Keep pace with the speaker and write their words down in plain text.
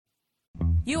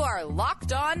You are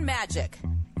Locked On Magic,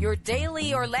 your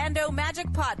daily Orlando Magic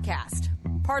podcast,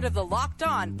 part of the Locked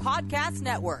On Podcast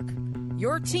Network,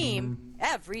 your team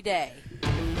every day.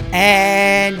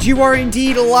 And you are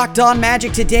indeed Locked On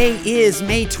Magic. Today is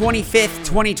May 25th,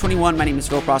 2021. My name is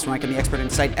Philip Rossman. I'm the expert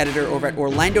and site editor over at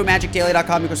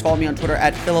OrlandoMagicDaily.com. You can follow me on Twitter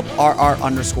at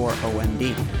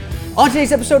PhilipRR_OMD. On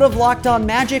today's episode of Locked On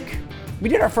Magic, we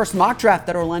did our first mock draft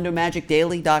at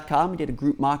OrlandoMagicDaily.com. We did a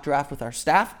group mock draft with our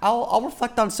staff. I'll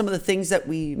reflect on some of the things that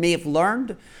we may have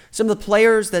learned, some of the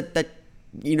players that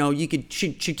you know you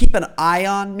should keep an eye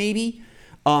on, maybe,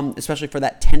 especially for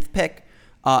that 10th pick,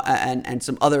 and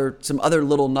some other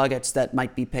little nuggets that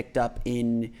might be picked up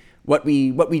in what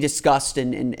we discussed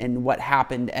and what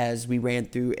happened as we ran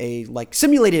through a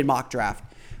simulated mock draft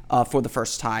for the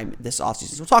first time this offseason.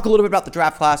 So we'll talk a little bit about the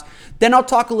draft class. Then I'll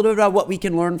talk a little bit about what we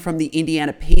can learn from the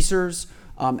Indiana Pacers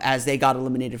as they got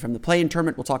eliminated from the play-in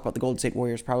tournament. We'll talk about the Golden State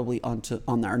Warriors probably on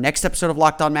our next episode of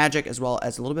Locked On Magic, as well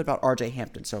as a little bit about RJ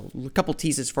Hampton. So a couple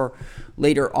teases for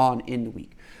later on in the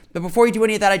week. But before you do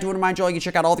any of that, I do want to remind you all you can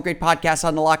check out all the great podcasts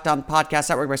on the Locked On Podcast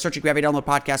Network by searching Grab a Download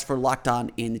Podcast for Locked On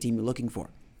and the team you're looking for.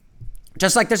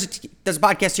 Just like there's a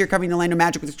podcast here covering the Orlando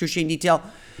Magic with excruciating detail,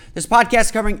 there's a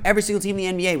podcast covering every single team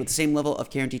in the NBA with the same level of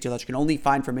care and detail that you can only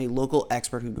find from a local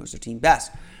expert who knows their team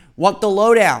best. Want the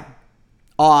lowdown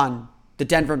on the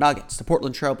Denver Nuggets, the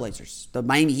Portland Trail Blazers, the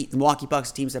Miami Heat, the Milwaukee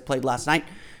Bucks, teams that played last night?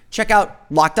 Check out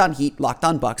Locked On Heat, Locked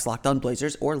On Bucks, Locked On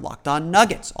Blazers, or Locked On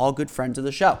Nuggets, all good friends of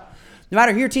the show. No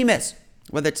matter who your team is,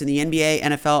 whether it's in the NBA,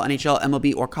 NFL, NHL,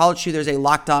 MLB, or college too, there's a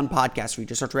Locked On podcast for you.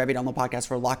 Just search Grab a Download Podcast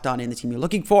for Locked On and the team you're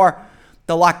looking for.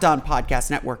 The Locked On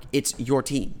Podcast Network, it's your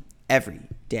team every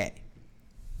day.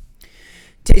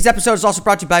 Today's episode is also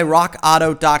brought to you by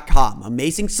RockAuto.com.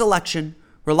 Amazing selection,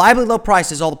 reliably low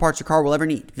prices, all the parts your car will ever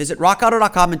need. Visit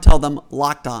RockAuto.com and tell them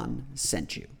Locked On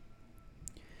sent you.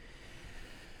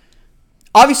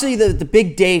 Obviously, the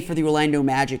big day for the Orlando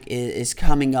Magic is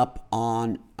coming up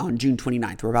on June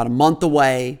 29th. We're about a month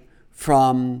away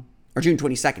from, or June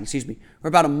 22nd, excuse me. We're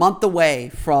about a month away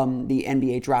from the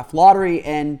NBA draft lottery,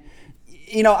 and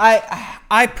you know,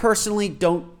 I personally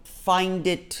don't find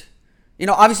it, you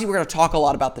know, obviously we're going to talk a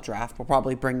lot about the draft. We'll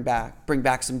probably bring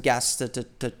back some guests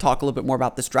to talk a little bit more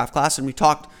about this draft class. And we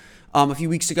talked a few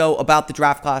weeks ago about the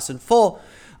draft class in full.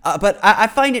 But I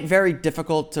find it very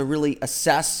difficult to really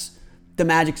assess the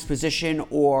Magic's position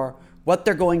or what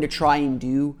they're going to try and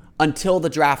do until the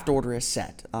draft order is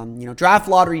set. You know, draft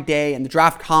lottery day and the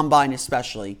draft combine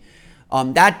especially,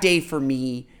 that day for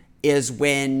me is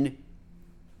when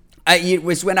it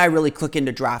was when I really click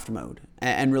into draft mode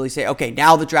and really say, okay,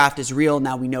 now the draft is real.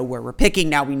 Now we know where we're picking.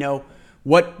 Now we know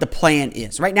what the plan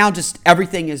is. Right now, just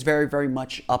everything is very, very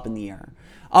much up in the air.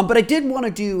 But I did want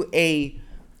to do a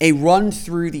run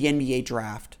through the NBA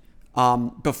draft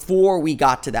before we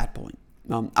got to that point.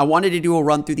 I wanted to do a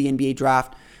run through the NBA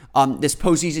draft this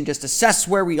postseason, just assess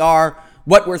where we are,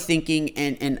 what we're thinking,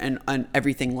 and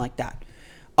everything like that.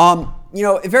 You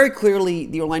know, very clearly,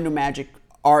 the Orlando Magic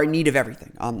are in need of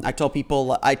everything. I tell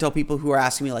people who are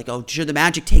asking me, like, oh, should the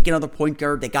Magic take another point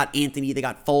guard? They got Anthony, they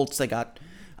got Fultz, they got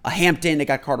Hampton, they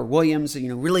got Carter Williams. You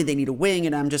know, really they need a wing.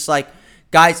 And I'm just like,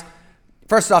 guys,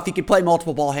 first off, you can play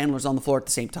multiple ball handlers on the floor at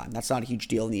the same time. That's not a huge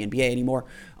deal in the NBA anymore.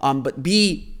 But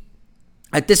B,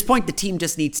 at this point, the team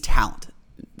just needs talent.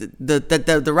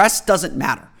 The rest doesn't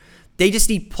matter. They just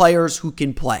need players who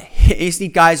can play. They just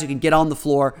need guys who can get on the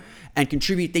floor and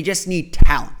contribute. They just need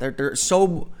talent. They're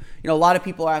so... You know, a lot of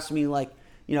people are asking me, like,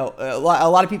 you know, a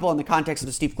lot of people in the context of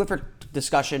the Steve Clifford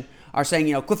discussion are saying,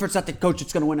 you know, Clifford's not the coach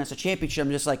that's going to win us a championship.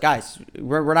 I'm just like, guys,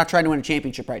 we're not trying to win a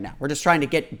championship right now. We're just trying to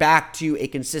get back to a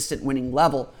consistent winning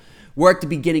level. We're at the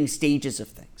beginning stages of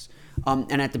things.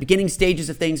 And at the beginning stages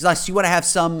of things, thus, you want to have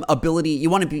some ability. You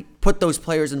want to put those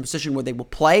players in a position where they will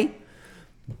play.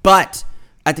 But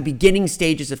at the beginning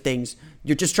stages of things,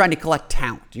 you're just trying to collect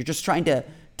talent. You're just trying to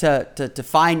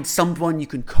find someone you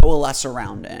can coalesce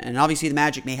around. And obviously the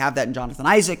Magic may have that in Jonathan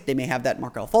Isaac. They may have that in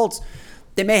Markelle Fultz.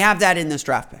 They may have that in this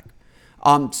draft pick.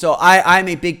 So I'm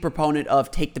a big proponent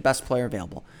of take the best player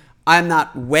available. I'm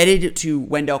not wedded to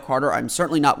Wendell Carter. I'm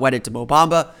certainly not wedded to Mo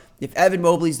Bamba. If Evan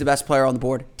Mobley is the best player on the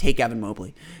board, take Evan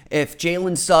Mobley. If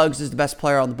Jalen Suggs is the best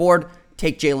player on the board,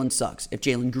 take Jalen Suggs. If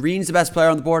Jalen Green's the best player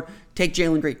on the board, take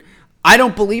Jalen Green. I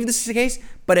don't believe this is the case,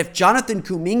 but if Jonathan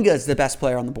Kuminga is the best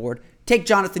player on the board, take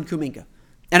Jonathan Kuminga.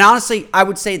 And honestly, I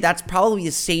would say that's probably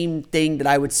the same thing that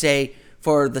I would say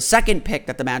for the second pick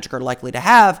that the Magic are likely to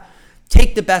have.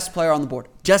 Take the best player on the board.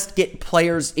 Just get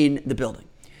players in the building.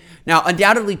 Now,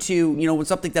 undoubtedly, too, you know,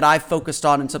 something that I've focused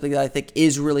on and something that I think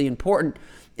is really important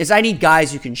is I need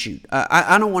guys who can shoot.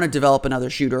 I don't want to develop another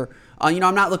shooter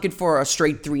I'm not looking for a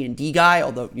straight 3-and-D guy,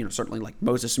 although, certainly like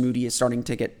Moses Moody is starting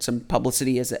to get some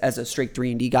publicity as a straight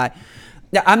 3-and-D guy.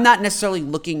 Now, I'm not necessarily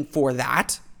looking for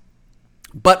that,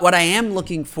 but what I am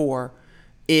looking for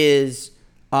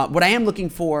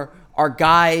are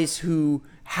guys who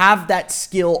have that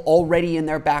skill already in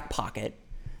their back pocket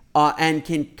and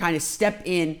can kind of step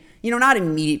in, not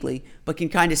immediately, but can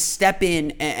kind of step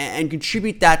in and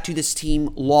contribute that to this team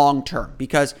long term.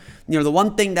 Because, the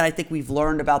one thing that I think we've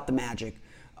learned about the Magic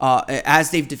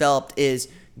as they've developed is,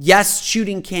 yes,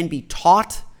 shooting can be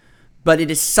taught, but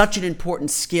it is such an important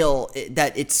skill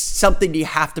that it's something you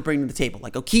have to bring to the table.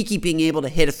 Like Okeke being able to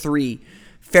hit a three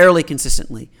fairly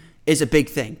consistently is a big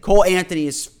thing. Cole Anthony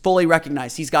is fully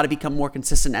recognized. He's got to become more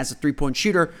consistent as a three-point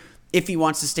shooter if he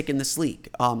wants to stick in this league,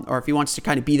 or if he wants to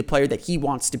kind of be the player that he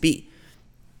wants to be.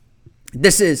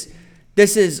 This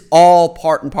is all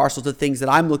part and parcel to things that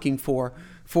I'm looking for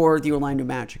the Orlando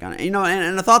Magic. And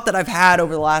a thought that I've had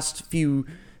over the last few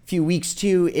weeks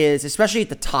too is, especially at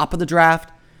the top of the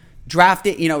draft,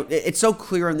 it's so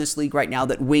clear in this league right now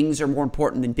that wings are more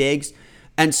important than bigs.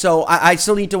 And so I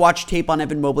still need to watch tape on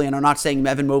Evan Mobley, and I'm not saying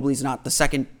Evan Mobley is not the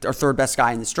second or third best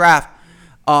guy in this draft.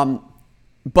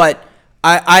 But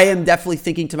I am definitely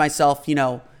thinking to myself,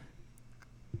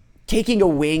 taking a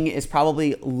wing is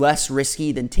probably less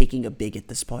risky than taking a big at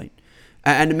this point.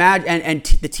 And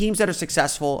the teams that are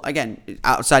successful, again,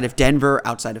 outside of Denver,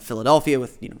 outside of Philadelphia,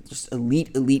 with just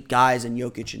elite guys and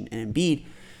Jokic and Embiid,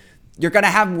 you're going to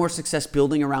have more success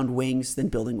building around wings than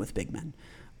building with big men.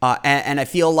 And I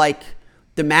feel like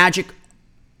the Magic,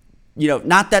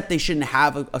 not that they shouldn't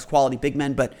have a quality big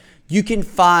men, but you can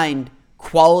find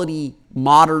quality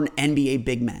modern NBA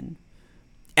big men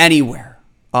anywhere.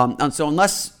 And so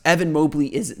unless Evan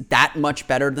Mobley is that much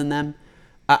better than them,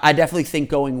 I definitely think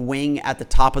going wing at the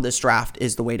top of this draft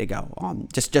is the way to go.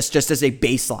 Just as a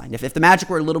baseline. If the Magic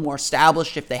were a little more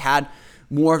established, if they had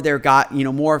more of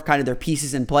more of kind of their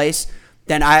pieces in place,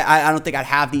 then I don't think I'd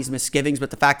have these misgivings.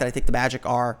 But the fact that I think the Magic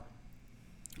are,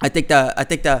 I think the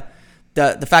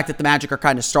fact that the Magic are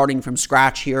kind of starting from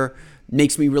scratch here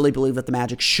makes me really believe that the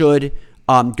Magic should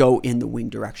go in the wing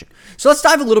direction. So let's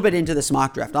dive a little bit into this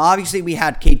mock draft. Now, obviously, we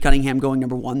had Cade Cunningham going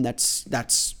number one.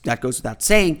 That goes without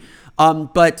saying.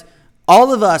 But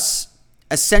all of us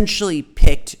essentially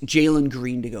picked Jalen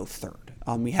Green to go third.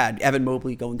 We had Evan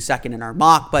Mobley going second in our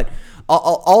mock, but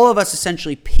all of us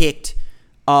essentially picked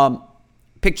Jalen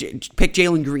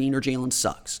Green or Jalen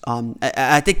Suggs.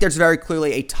 I think there's very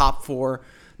clearly a top four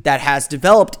that has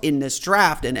developed in this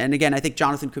draft. And again, I think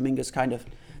Jonathan Kuminga's kind of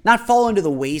not fallen to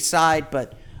the wayside,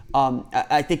 but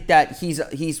I think that he's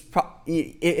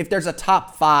if there's a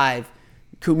top five,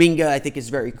 Kuminga, I think, is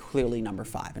very clearly number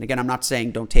five. And again, I'm not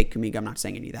saying don't take Kuminga. I'm not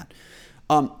saying any of that.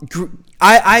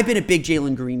 I've been a big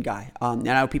Jalen Green guy. And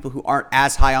I know people who aren't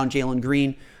as high on Jalen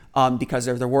Green because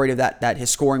they're worried that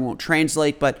his scoring won't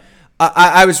translate. But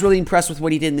I was really impressed with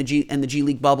what he did in the G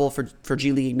League bubble for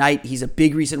G League Ignite. He's a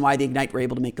big reason why the Ignite were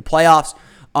able to make the playoffs.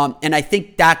 And I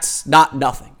think that's not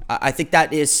nothing. I think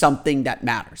that is something that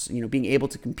matters. Being able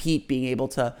to compete, being able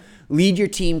to lead your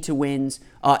team to wins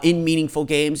in meaningful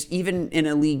games, even in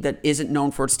a league that isn't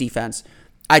known for its defense,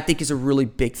 I think is a really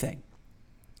big thing.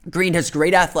 Green has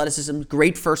great athleticism,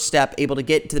 great first step, able to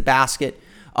get to the basket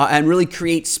and really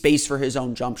create space for his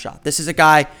own jump shot. This is a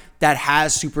guy that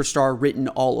has superstar written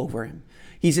all over him.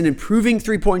 He's an improving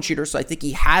three-point shooter, so I think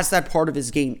he has that part of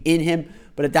his game in him,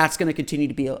 but that's going to continue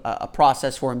to be a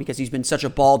process for him because he's been such a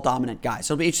ball-dominant guy.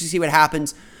 So it'll be interesting to see what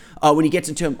happens when he gets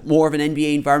into more of an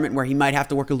NBA environment where he might have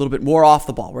to work a little bit more off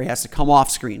the ball, where he has to come off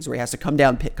screens, where he has to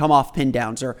come off pin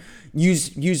downs, or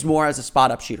use more as a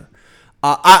spot-up shooter.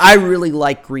 I really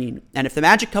like Green, and if the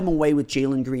Magic come away with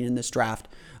Jalen Green in this draft,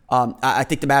 I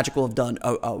think the Magic will have done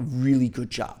a really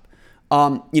good job.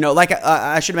 Like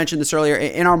I should have mentioned this earlier,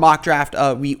 in our mock draft,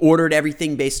 we ordered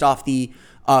everything based off the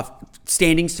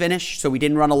standings finish. So we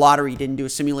didn't run a lottery, didn't do a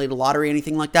simulated lottery,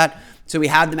 anything like that. So we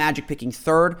had the Magic picking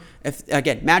third. If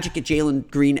again, Magic get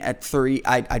Jalen Green at 3,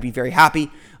 I'd be very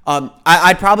happy.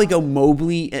 I'd probably go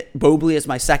Mobley as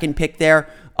my second pick there.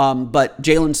 But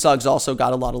Jalen Suggs also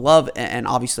got a lot of love, and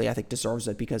obviously I think deserves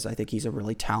it because I think he's a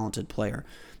really talented player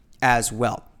as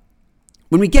well.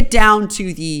 When we get down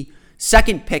to the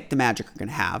second pick the Magic are going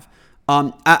to have,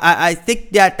 I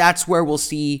think that's where we'll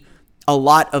see a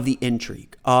lot of the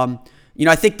intrigue.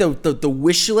 I think the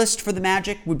wish list for the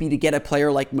Magic would be to get a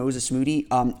player like Moses Moody.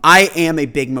 I am a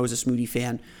big Moses Moody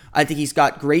fan. I think he's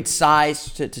got great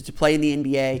size to play in the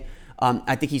NBA.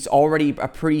 I think he's already a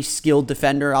pretty skilled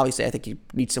defender. Obviously, I think he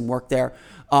needs some work there.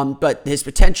 But his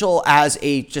potential as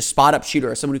a just spot-up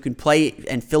shooter, as someone who can play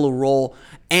and fill a role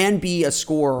and be a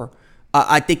scorer,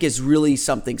 I think is really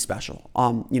something special.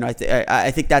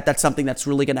 I think that's something that's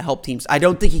really going to help teams. I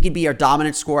don't think he can be our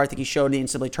dominant scorer. I think he showed in the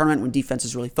NCAA tournament when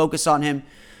defenses really focus on him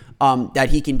that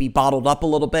he can be bottled up a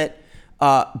little bit.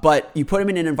 But you put him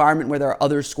in an environment where there are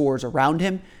other scorers around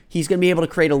him, he's going to be able to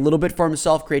create a little bit for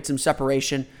himself, create some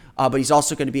separation, but he's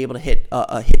also going to be able to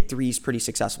hit threes pretty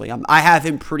successfully. I have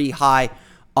him pretty high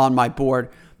on my board.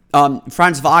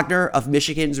 Franz Wagner of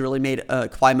Michigan's really made a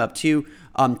climb up too.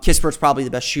 Kispert's probably the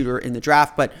best shooter in the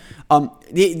draft, but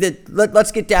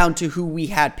let's get down to who we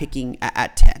had picking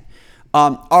at 10.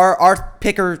 Our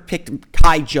picker picked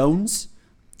Kai Jones,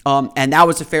 and that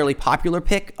was a fairly popular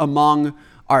pick among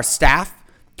our staff.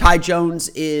 Kai Jones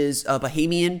is a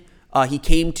Bahamian. He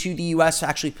came to the U.S.,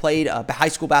 actually played high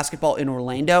school basketball in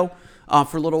Orlando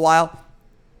for a little while.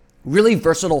 Really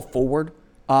versatile forward.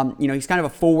 He's kind of a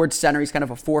forward center. He's kind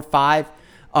of a 4-5.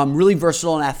 Really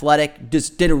versatile and athletic.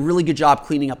 Just did a really good job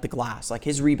cleaning up the glass. Like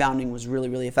his rebounding was really,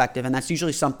 really effective, and that's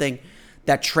usually something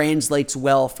that translates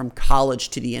well from college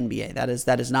to the NBA.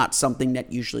 That is not something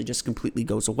that usually just completely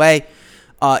goes away.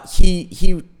 He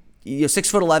 6'11",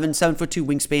 7'2"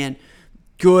 wingspan.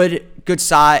 Good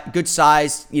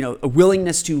size. A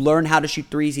willingness to learn how to shoot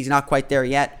threes. He's not quite there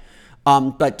yet.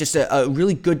 But just a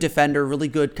really good defender, really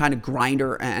good kind of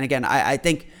grinder. And again, I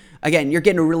think, you're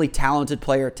getting a really talented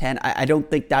player at 10. I don't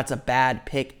think that's a bad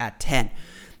pick at 10.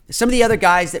 Some of the other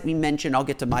guys that we mentioned, I'll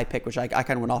get to my pick, which I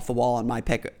kind of went off the wall on my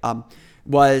pick,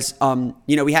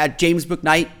 we had James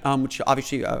Bouknight, which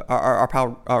obviously our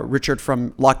pal Richard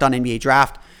from Locked On NBA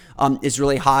Draft is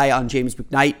really high on James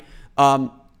Bouknight.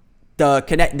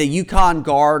 The UConn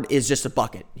guard is just a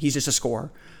bucket. He's just a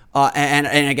scorer.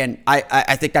 And again,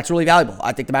 I think that's really valuable.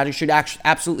 I think the Magic should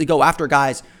absolutely go after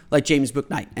guys like James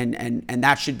Bouknight. And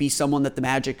that should be someone that the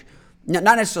Magic, not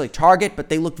necessarily target, but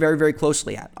they look very, very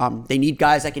closely at. They need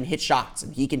guys that can hit shots,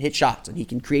 and he can hit shots, and he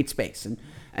can create space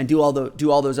and do all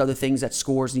those other things that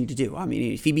scores need to do. I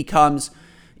mean, if he becomes,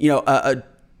 a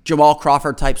Jamal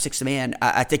Crawford type sixth man,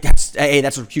 I think that's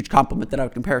a huge compliment that I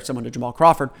would compare someone to Jamal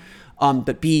Crawford.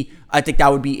 But B, I think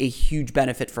that would be a huge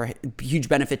benefit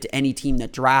to any team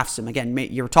that drafts him. Again,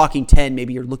 you're talking 10,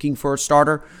 maybe you're looking for a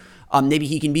starter. Maybe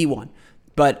he can be one.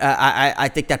 But I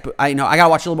think that I gotta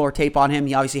watch a little more tape on him.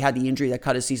 He obviously had the injury that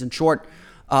cut his season short.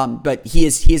 But he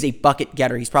is a bucket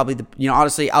getter. He's probably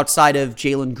honestly outside of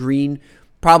Jalen Green,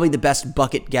 probably the best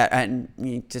bucket getter,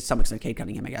 and to some extent Cade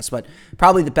Cunningham, I guess, but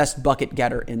probably the best bucket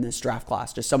getter in this draft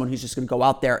class. Just someone who's just going to go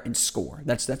out there and score.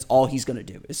 That's all he's going to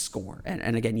do is score.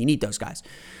 And again, you need those guys.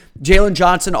 Jalen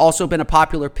Johnson also been a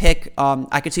popular pick.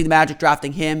 I could see the Magic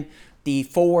drafting him. The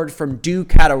forward from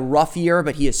Duke had a rough year,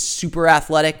 but he is super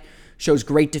athletic, shows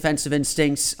great defensive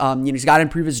instincts. He's got to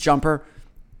improve his jumper,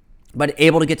 but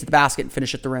able to get to the basket and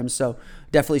finish at the rim. So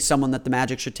definitely someone that the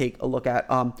Magic should take a look at.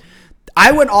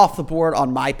 I went off the board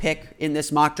on my pick in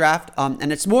this mock draft,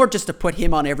 and it's more just to put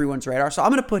him on everyone's radar. So I'm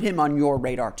going to put him on your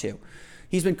radar too.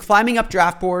 He's been climbing up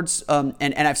draft boards,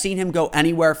 and I've seen him go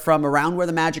anywhere from around where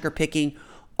the Magic are picking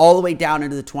all the way down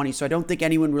into the 20s. So I don't think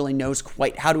anyone really knows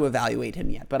quite how to evaluate him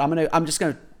yet. But I'm just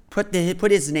going to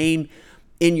put his name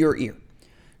in your ear.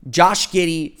 Josh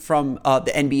Giddey from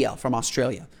the NBL from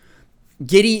Australia.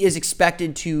 Giddey is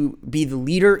expected to be the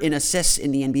leader in assists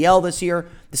in the NBL this year,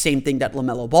 the same thing that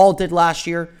LaMelo Ball did last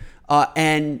year,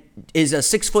 and is a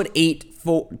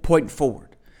 6'8" point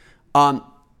forward.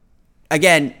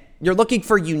 Again, you're looking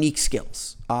for unique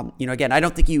skills. Again, I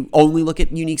don't think you only look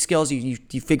at unique skills. You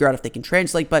figure out if they can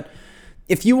translate, but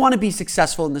if you want to be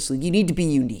successful in this league, you need to be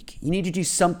unique. You need to do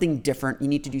something different. You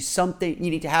need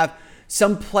to have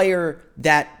some player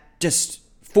that just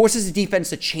forces the defense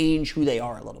to change who they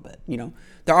are a little bit.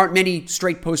 There aren't many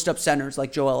straight post-up centers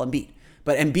like Joel Embiid.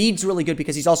 But Embiid's really good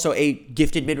because he's also a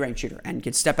gifted mid-range shooter and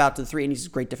can step out to the three, and he's a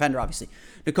great defender, obviously.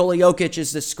 Nikola Jokic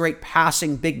is this great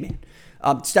passing big man.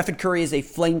 Stephen Curry is a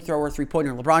flamethrower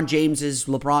three-pointer. LeBron James is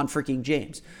LeBron freaking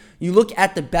James. You look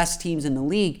at the best teams in the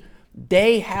league,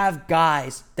 they have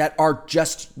guys that are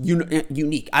just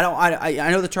unique.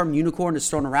 I know the term unicorn is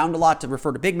thrown around a lot to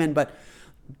refer to big men, but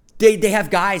they have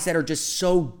guys that are just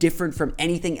so different from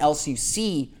anything else you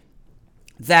see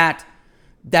that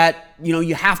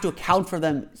you have to account for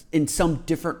them in some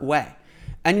different way.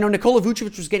 And Nikola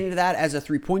Vucevic was getting to that as a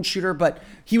three-point shooter, but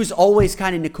he was always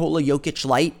kind of Nikola Jokic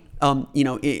light.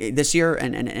 This year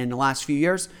and the last few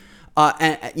years,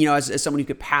 as someone who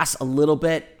could pass a little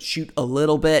bit, shoot a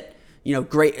little bit,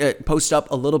 great post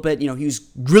up a little bit. He was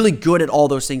really good at all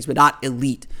those things, but not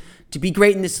elite. To be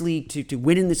great in this league, to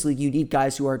win in this league, you need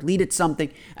guys who are elite at something.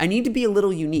 I need to be a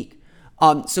little unique.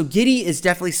 So Giddey is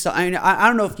definitely. I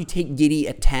don't know if you take Giddey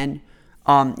at 10,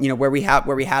 where we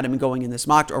had him going in this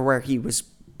mock, or where he was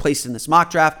placed in this mock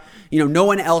draft. No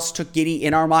one else took Giddey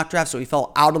in our mock draft, so he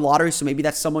fell out of the lottery. So maybe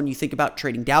that's someone you think about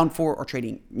trading down for or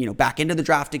trading, back into the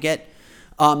draft to get.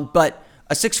 But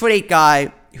a 6'8"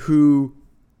 guy who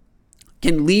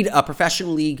can lead a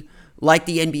professional league like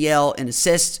the NBL in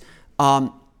assists,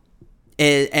 and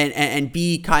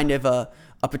be kind of a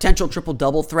potential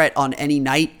triple-double threat on any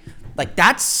night, like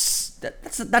that's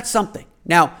something.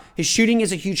 Now, his shooting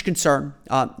is a huge concern.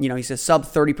 He's a sub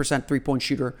 30% three-point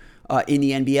shooter in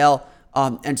the NBL.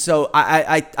 And so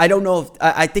I don't know if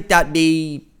I think that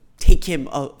may take him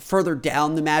further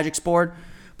down the Magic's board.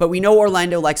 But we know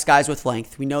Orlando likes guys with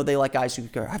length. We know they like guys who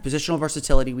have positional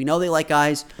versatility. We know they like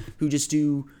guys who just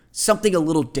do something a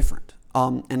little different.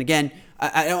 And again,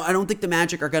 I don't think the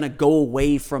Magic are going to go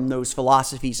away from those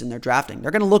philosophies in their drafting.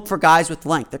 They're going to look for guys with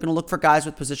length. They're going to look for guys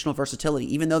with positional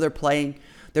versatility. Even though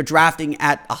they're drafting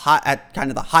at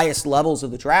kind of the highest levels of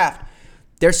the draft,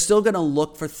 they're still going to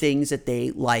look for things that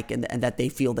they like and that they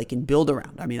feel they can build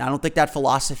around. I mean, I don't think that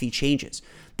philosophy changes.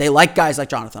 They like guys like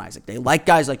Jonathan Isaac. They like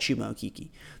guys like Chuma Okeke.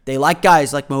 They like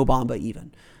guys like Mo Bamba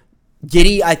even.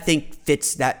 Giddey, I think,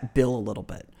 fits that bill a little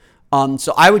bit.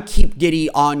 So I would keep Giddey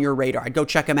on your radar. I'd go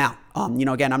check him out.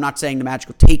 Again, I'm not saying the Magic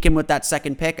will take him with that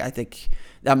second pick. I think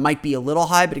that might be a little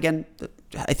high, but again,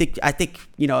 I think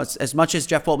as much as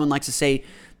Jeff Weltman likes to say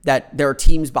that there are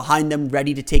teams behind them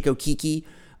ready to take Okeke,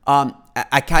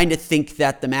 I kind of think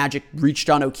that the Magic reached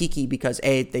on Okeke because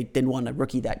A, they didn't want a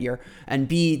rookie that year, and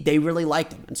B, they really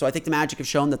liked him. And so I think the Magic have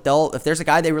shown that if there's a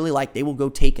guy they really like, they will go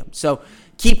take him. So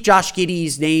keep Josh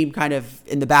Giddey's name kind of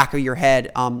in the back of your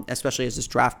head, especially as this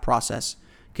draft process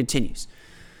continues.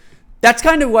 That's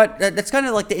kind of like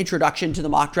the introduction to the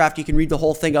mock draft. You can read the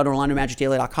whole thing on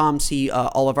OrlandoMagicDaily.com, see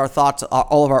all of our thoughts,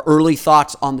 all of our early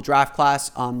thoughts on the draft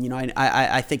class.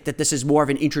 I think that this is more of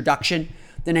an introduction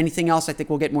than anything else. I think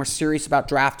we'll get more serious about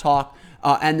draft talk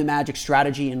and the Magic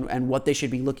strategy and what they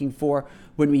should be looking for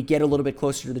when we get a little bit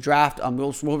closer to the draft. We're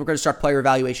going to start player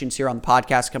evaluations here on the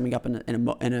podcast coming up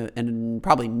in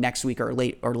probably next week or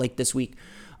late this week.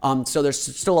 So there's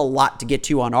still a lot to get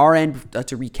to on our end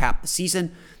to recap the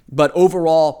season. But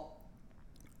overall,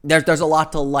 there's a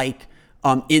lot to like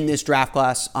in this draft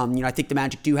class. I think the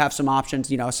Magic do have some options.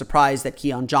 I was surprised that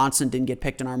Keon Johnson didn't get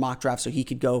picked in our mock draft, so he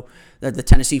could go, the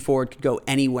Tennessee forward could go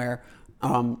anywhere.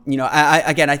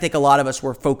 I think a lot of us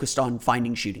were focused on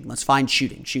finding shooting. Let's find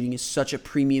shooting. Shooting is such a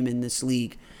premium in this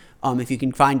league. If you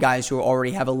can find guys who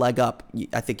already have a leg up,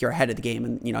 I think you're ahead of the game.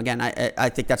 And, again, I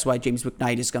think that's why James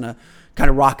McKnight is going to kind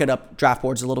of rocket up draft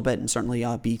boards a little bit and certainly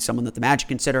be someone that the Magic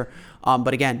consider.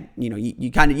 But again,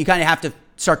 you kind of have to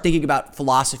start thinking about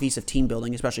philosophies of team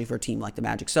building, especially for a team like the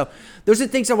Magic. So those are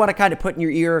the things I want to kind of put in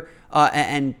your ear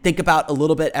and think about a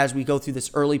little bit as we go through this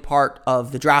early part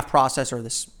of the draft process or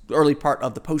this early part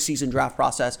of the postseason draft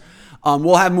process.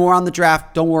 We'll have more on the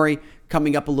draft. Don't worry.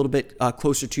 Coming up a little bit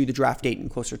closer to the draft date and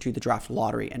closer to the draft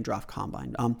lottery and draft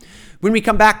combine. When we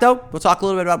come back, though, we'll talk a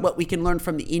little bit about what we can learn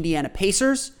from the Indiana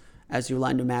Pacers as the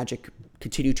Orlando Magic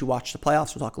continue to watch the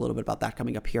playoffs. We'll talk a little bit about that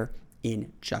coming up here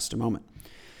in just a moment.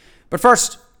 But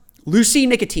first, Lucy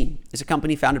Nicotine is a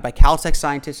company founded by Caltech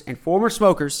scientists and former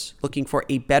smokers looking for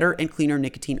a better and cleaner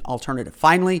nicotine alternative.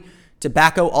 Finally,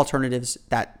 tobacco alternatives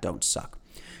that don't suck.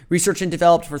 Researched and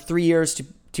developed for 3 years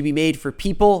to be made for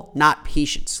people, not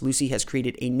patients. Lucy has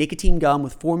created a nicotine gum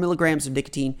with 4 milligrams of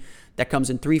nicotine that comes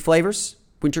in 3 flavors,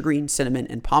 wintergreen, cinnamon,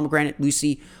 and pomegranate.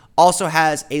 Lucy also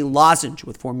has a lozenge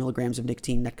with 4 milligrams of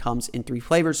nicotine that comes in 3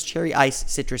 flavors, cherry ice,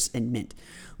 citrus, and mint.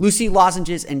 Lucy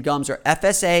lozenges and gums are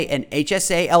FSA and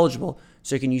HSA eligible,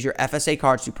 so you can use your FSA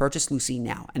cards to purchase Lucy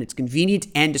now. And it's convenient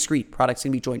and discreet. Products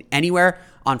can be joined anywhere,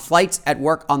 on flights, at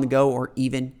work, on the go, or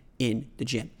even in the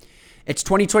gym. It's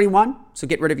 2021, so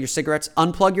get rid of your cigarettes,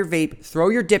 unplug your vape, throw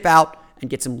your dip out,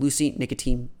 and get some Lucy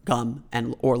nicotine gum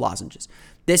or lozenges.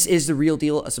 This is the real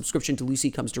deal. A subscription to Lucy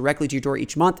comes directly to your door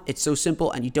each month. It's so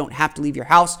simple, and you don't have to leave your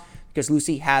house because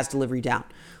Lucy has delivery down.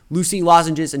 Lucy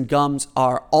lozenges and gums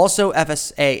are also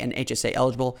FSA and HSA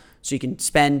eligible, so you can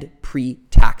spend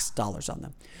pre-tax dollars on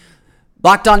them.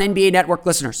 Locked On NBA Network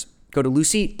listeners, go to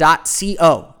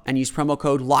lucy.co and use promo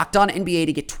code LOCKEDONNBA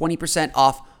to get 20%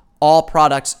 off all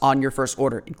products on your first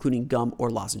order, including gum or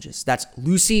lozenges. That's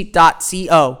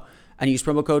lucy.co and use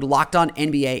promo code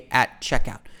LOCKEDONNBA at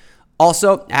checkout.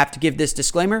 Also, I have to give this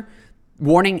disclaimer.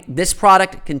 Warning, this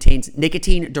product contains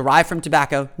nicotine derived from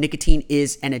tobacco. Nicotine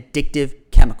is an addictive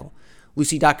chemical.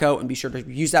 Lucy.co and be sure to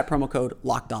use that promo code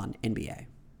LOCKEDONNBA.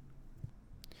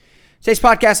 Today's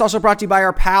podcast also brought to you by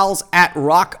our pals at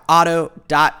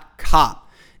rockauto.com.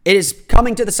 It is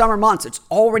coming to the summer months. It's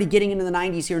already getting into the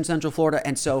 90s here in Central Florida.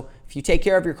 And so if you take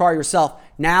care of your car yourself,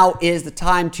 now is the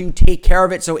time to take care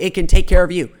of it so it can take care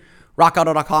of you.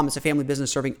 RockAuto.com is a family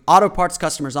business serving auto parts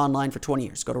customers online for 20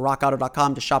 years. Go to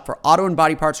RockAuto.com to shop for auto and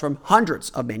body parts from hundreds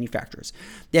of manufacturers.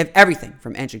 They have everything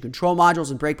from engine control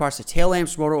modules and brake parts to tail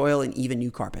lamps, motor oil, and even new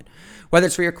carpet. Whether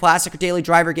it's for your classic or daily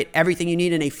driver, get everything you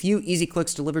need in a few easy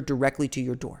clicks delivered directly to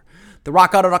your door. The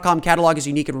RockAuto.com catalog is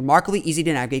unique and remarkably easy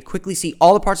to navigate. Quickly see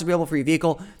all the parts available for your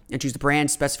vehicle and choose the brand,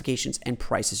 specifications, and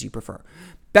prices you prefer.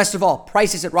 Best of all,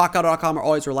 prices at RockAuto.com are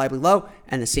always reliably low,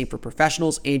 and the same for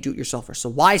professionals and do-it-yourselfers. So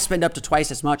why spend up to twice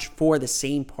as much for the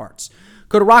same parts?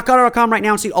 Go to RockAuto.com right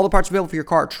now and see all the parts available for your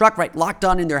car or truck. Right, Locked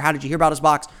On in their How Did You Hear About Us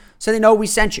box so they know we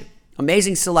sent you.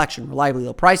 Amazing selection, reliably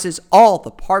low prices, all the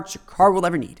parts your car will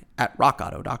ever need at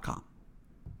RockAuto.com.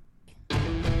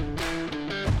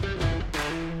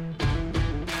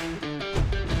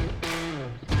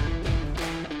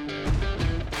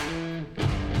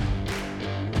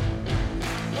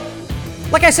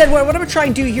 Like I said, what I'm going to try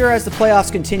and do here as the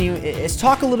playoffs continue is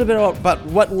talk a little bit about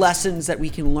what lessons that we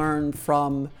can learn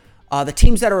from the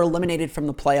teams that are eliminated from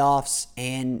the playoffs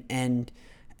and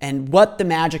what the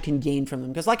Magic can gain from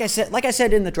them. Because like I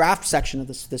said in the draft section of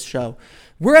this show,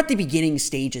 we're at the beginning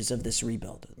stages of this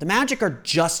rebuild. The Magic are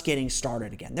just getting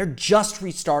started again. They're just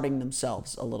restarting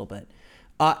themselves a little bit.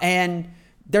 And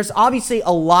there's obviously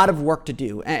a lot of work to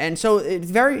do. And so it's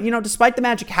very, despite the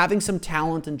Magic having some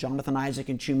talent in Jonathan Isaac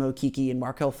and Chuma Okeke and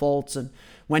Markelle Fultz and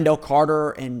Wendell Carter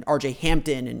and RJ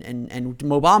Hampton and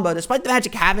Mo Bamba, despite the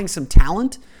Magic having some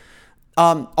talent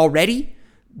already,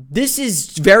 this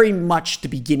is very much the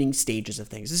beginning stages of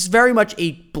things. This is very much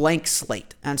a blank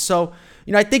slate. And so,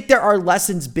 I think there are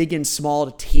lessons big and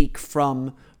small to take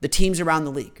from the teams around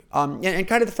the league. And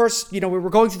kind of the first, we're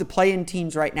going through the play-in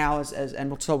teams right now, and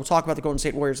we'll talk about the Golden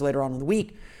State Warriors later on in the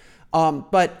week.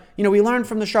 But we learned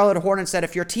from the Charlotte Hornets that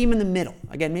if you're a team in the middle,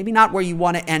 again, maybe not where you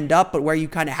want to end up, but where you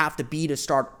kind of have to be to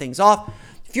start things off,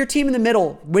 if you're a team in the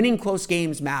middle, winning close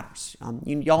games matters.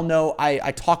 Y'all know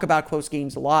I talk about close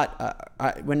games a lot.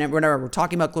 Whenever we're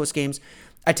talking about close games,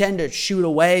 I tend to shoot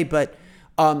away, but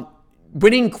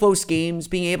winning close games,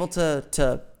 being able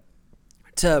to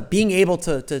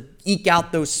eke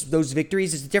out those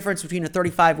victories is the difference between a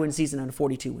 35-win season and a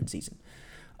 42-win season.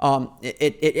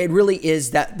 It really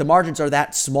is that the margins are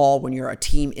that small when you're a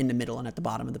team in the middle and at the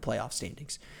bottom of the playoff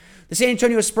standings. The San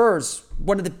Antonio Spurs,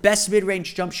 one of the best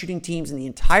mid-range jump shooting teams in the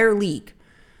entire league,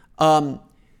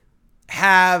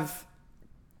 have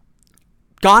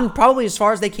gone probably as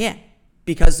far as they can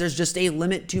because there's just a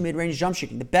limit to mid-range jump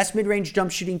shooting. The best mid-range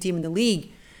jump shooting team in the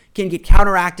league can get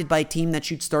counteracted by a team that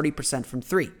shoots 30% from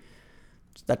three.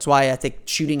 That's why I think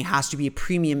shooting has to be a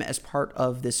premium as part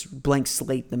of this blank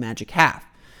slate the Magic have.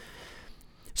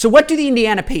 So what do the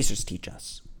Indiana Pacers teach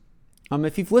us?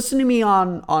 If you've listened to me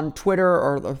on Twitter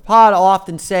or the pod, I'll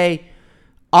often say,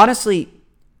 honestly,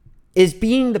 is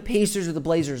being the Pacers or the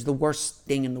Blazers the worst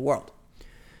thing in the world?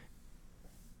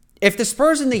 If the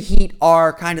Spurs and the Heat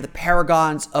are kind of the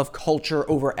paragons of culture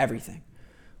over everything,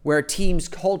 where a team's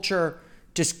culture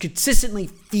just consistently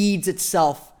feeds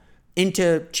itself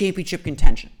into championship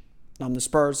contention. The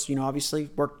Spurs, obviously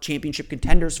were championship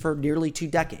contenders for nearly 2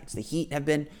 decades. The Heat have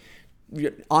been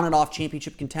on and off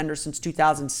championship contenders since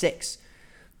 2006.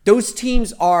 Those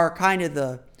teams are kind of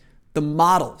the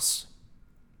models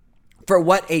for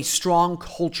what a strong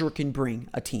culture can bring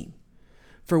a team,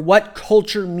 for what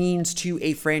culture means to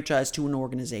a franchise, to an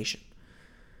organization.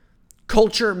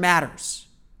 Culture matters.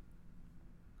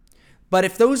 But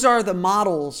if those are the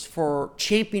models for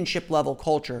championship level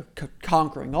culture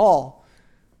conquering all,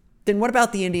 then what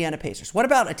about the Indiana Pacers? What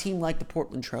about a team like the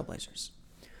Portland Trailblazers?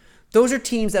 Those are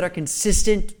teams that are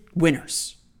consistent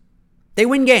winners. They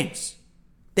win games.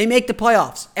 They make the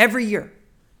playoffs every year.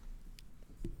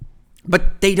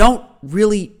 But they don't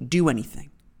really do anything.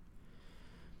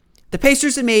 The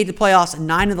Pacers have made the playoffs in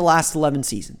 9 of the last 11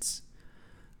 seasons.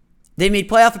 They made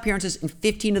playoff appearances in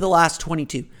 15 of the last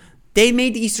 22. They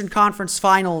made the Eastern Conference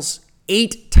Finals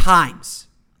 8 times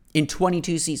in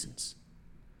 22 seasons.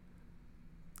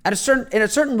 At a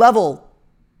certain level,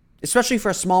 especially for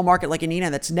a small market like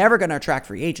Indiana that's never going to attract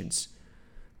free agents,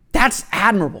 that's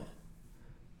admirable.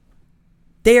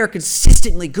 They are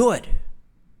consistently good.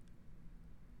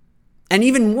 And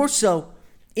even more so,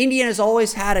 Indiana's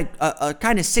always had a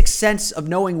kind of sixth sense of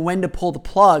knowing when to pull the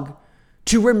plug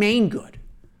to remain good.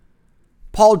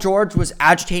 Paul George was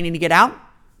agitating to get out.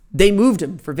 They moved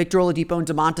him for Victor Oladipo and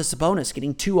Domantas Sabonis,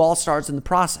 getting 2 All-Stars in the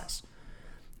process.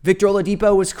 Victor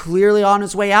Oladipo was clearly on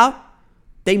his way out.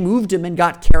 They moved him and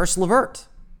got Karis LeVert.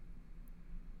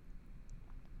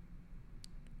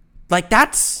 Like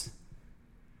that's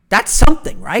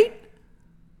something, right?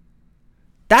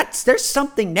 There's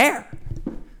something there.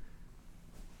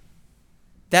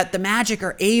 That the Magic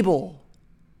are able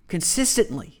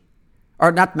consistently,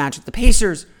 or not the Magic, the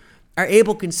Pacers are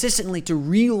able consistently to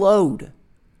reload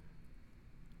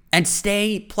and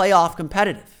stay playoff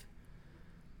competitive.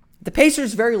 The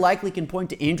Pacers very likely can point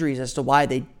to injuries as to why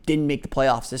they didn't make the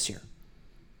playoffs this year.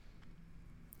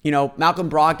 Malcolm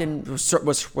Brogdon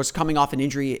was coming off an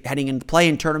injury heading into the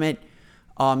play-in tournament.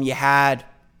 You had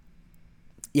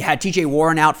TJ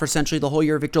Warren out for essentially the whole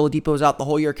year. Victor Oladipo was out the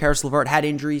whole year. Karis LeVert had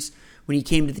injuries when he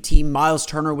came to the team. Miles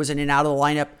Turner was in and out of the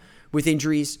lineup with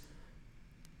injuries.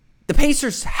 The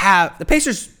Pacers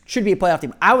should be a playoff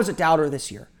team. I was a doubter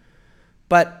this year,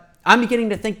 but I'm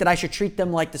beginning to think that I should treat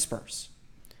them like the Spurs.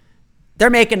 They're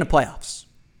making the playoffs.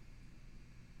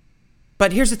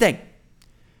 But here's the thing.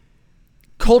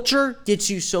 Culture gets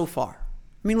you so far.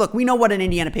 I mean, look, we know what an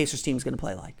Indiana Pacers team is going to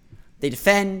play like. They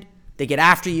defend, they get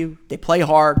after you, they play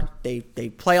hard, they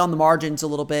play on the margins a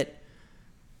little bit.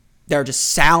 They're just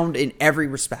sound in every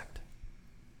respect.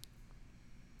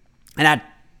 And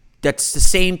that's the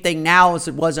same thing now as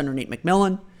it was under Nate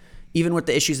McMillan, even with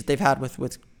the issues that they've had with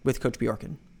Coach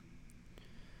Bjorken.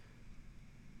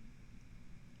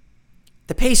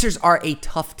 The Pacers are a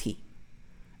tough team,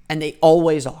 and they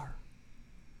always are.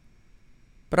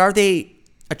 But are they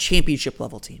a championship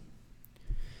level team?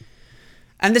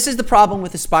 And this is the problem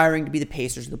with aspiring to be the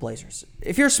Pacers or the Blazers.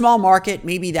 If you're a small market,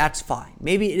 maybe that's fine.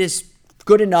 Maybe it is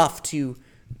good enough to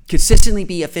consistently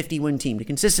be a 50-win team, to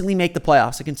consistently make the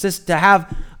playoffs, to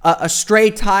have a stray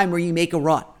time where you make a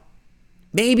run.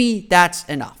 Maybe that's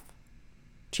enough.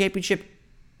 Championship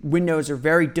windows are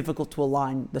very difficult to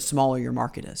align the smaller your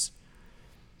market is.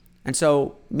 And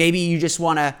so maybe you just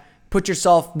want to put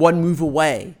yourself one move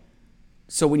away.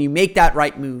 So when you make that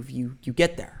right move, you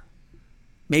get there.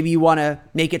 Maybe you want to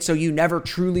make it so you never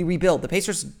truly rebuild. The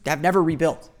Pacers have never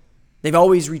rebuilt. They've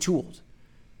always retooled.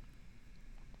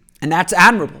 And that's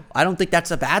admirable. I don't think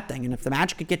that's a bad thing. And if the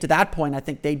Magic could get to that point, I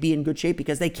think they'd be in good shape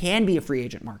because they can be a free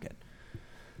agent market.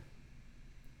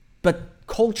 But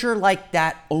culture like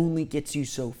that only gets you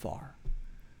so far.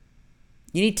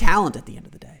 You need talent at the end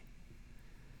of the day.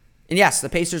 And yes, the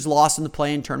Pacers lost in the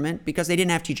play-in tournament because they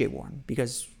didn't have TJ Warren,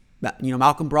 because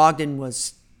Malcolm Brogdon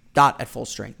was not at full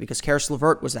strength, because Karis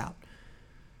LeVert was out.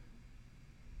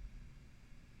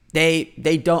 They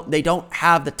don't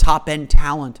have the top end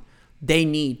talent they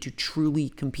need to truly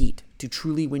compete, to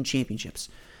truly win championships.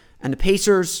 And the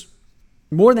Pacers,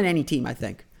 more than any team, I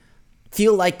think,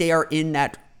 feel like they are in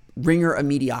that ringer of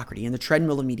mediocrity, in the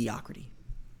treadmill of mediocrity.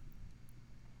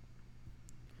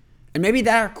 And maybe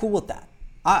they're cool with that.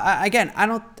 I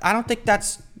don't think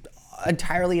that's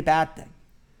entirely a bad thing.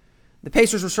 The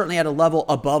Pacers were certainly at a level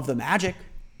above the Magic.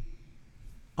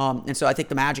 And so I think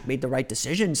the Magic made the right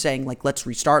decision saying, let's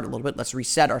restart a little bit. Let's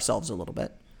reset ourselves a little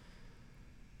bit.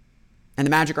 And the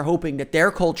Magic are hoping that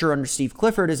their culture under Steve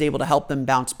Clifford is able to help them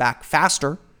bounce back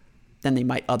faster than they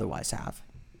might otherwise have.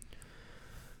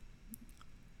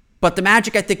 But the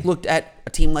Magic, I think, looked at a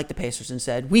team like the Pacers and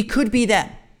said, we could be them.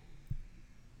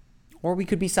 Or we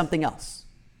could be something else.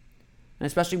 And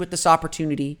especially with this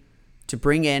opportunity to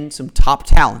bring in some top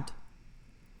talent,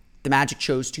 the Magic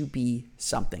chose to be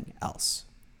something else.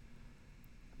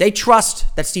 They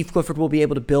trust that Steve Clifford will be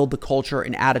able to build the culture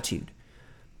and attitude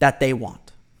that they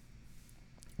want.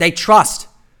 They trust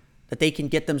that they can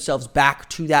get themselves back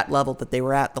to that level that they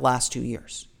were at the last 2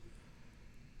 years.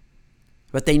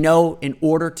 But they know in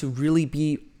order to really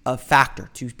be a factor,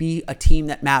 to be a team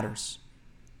that matters,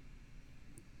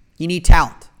 you need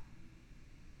talent.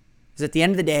 Because at the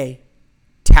end of the day,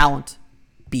 talent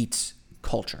beats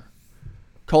culture.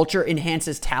 Culture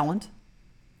enhances talent,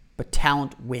 but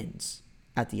talent wins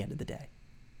at the end of the day.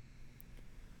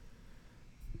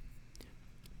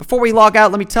 Before we log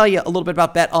out, let me tell you a little bit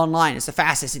about Bet Online. It's the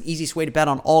fastest and easiest way to bet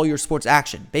on all your sports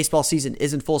action. Baseball season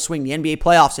is in full swing. The NBA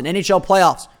playoffs and NHL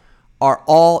playoffs are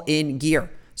all in gear.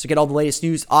 So get all the latest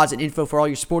news, odds, and info for all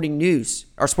your sporting news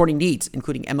or sporting needs,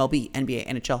 including MLB, NBA,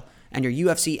 NHL, and your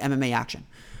UFC MMA action.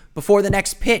 Before the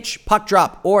next pitch, puck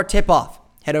drop, or tip-off,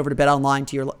 head over to Bet Online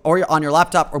or on your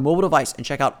laptop or mobile device and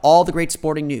check out all the great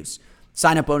sporting news,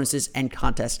 sign-up bonuses, and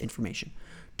contest information.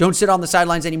 Don't sit on the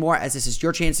sidelines anymore, as this is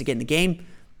your chance to get in the game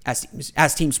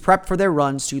as teams prep for their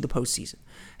runs to the postseason.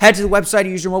 Head to the website or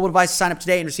use your mobile device to sign up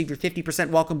today and receive your 50%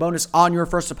 welcome bonus on your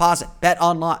first deposit. Bet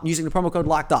Online using the promo code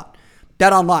LOCKEDON.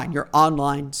 Bet Online, your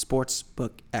online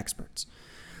sportsbook experts.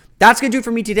 That's going to do it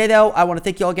for me today, though. I want to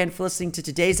thank you all again for listening to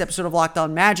today's episode of Locked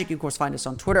On Magic. You, of course, find us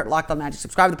on Twitter at Locked On Magic.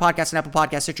 Subscribe to the podcast on Apple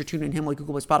Podcasts, Stitcher, TuneIn, Himalaya,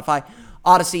 Google Play, Spotify,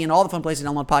 Odyssey, and all the fun places to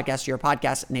download podcasts to your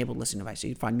podcast-enabled listening device. So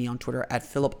you can find me on Twitter at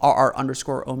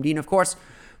PhilipRR_OMD. And, of course,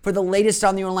 for the latest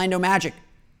on the Orlando Magic,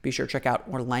 be sure to check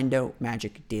out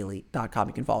OrlandoMagicDaily.com.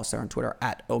 You can follow us there on Twitter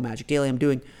at OMagicDaily. I'm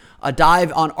doing a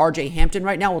dive on RJ Hampton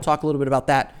right now. We'll talk a little bit about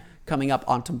that coming up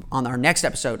on our next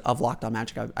episode of Locked On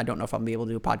Magic. I don't know if I'm going to be able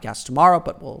to do a podcast tomorrow,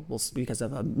 but we'll because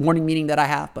of a morning meeting that I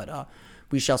have, but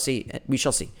we shall see.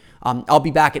 I'll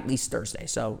be back at least Thursday,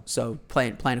 so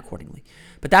plan accordingly.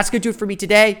 But that's going to do it for me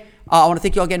today. I want to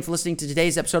thank you all again for listening to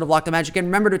today's episode of Locked On Magic. And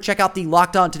remember to check out the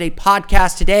Locked On Today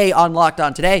podcast today on Locked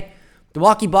On Today. The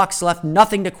Milwaukee Bucks left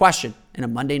nothing to question in a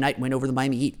Monday night win over the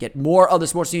Miami Heat. Get more of the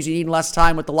sports news you need in less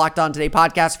time with the Locked On Today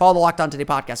podcast. Follow the Locked On Today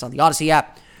podcast on the Odyssey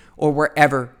app or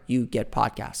wherever you get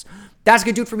podcasts. That's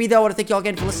going to do it for me, though. I want to thank you all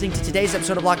again for listening to today's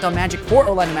episode of Locked On Magic. For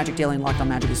Orlando Magic Daily and Locked On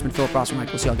Magic, this has been Philip Ross and Mike.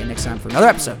 We'll see you all again next time for another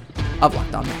episode of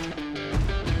Locked On Magic.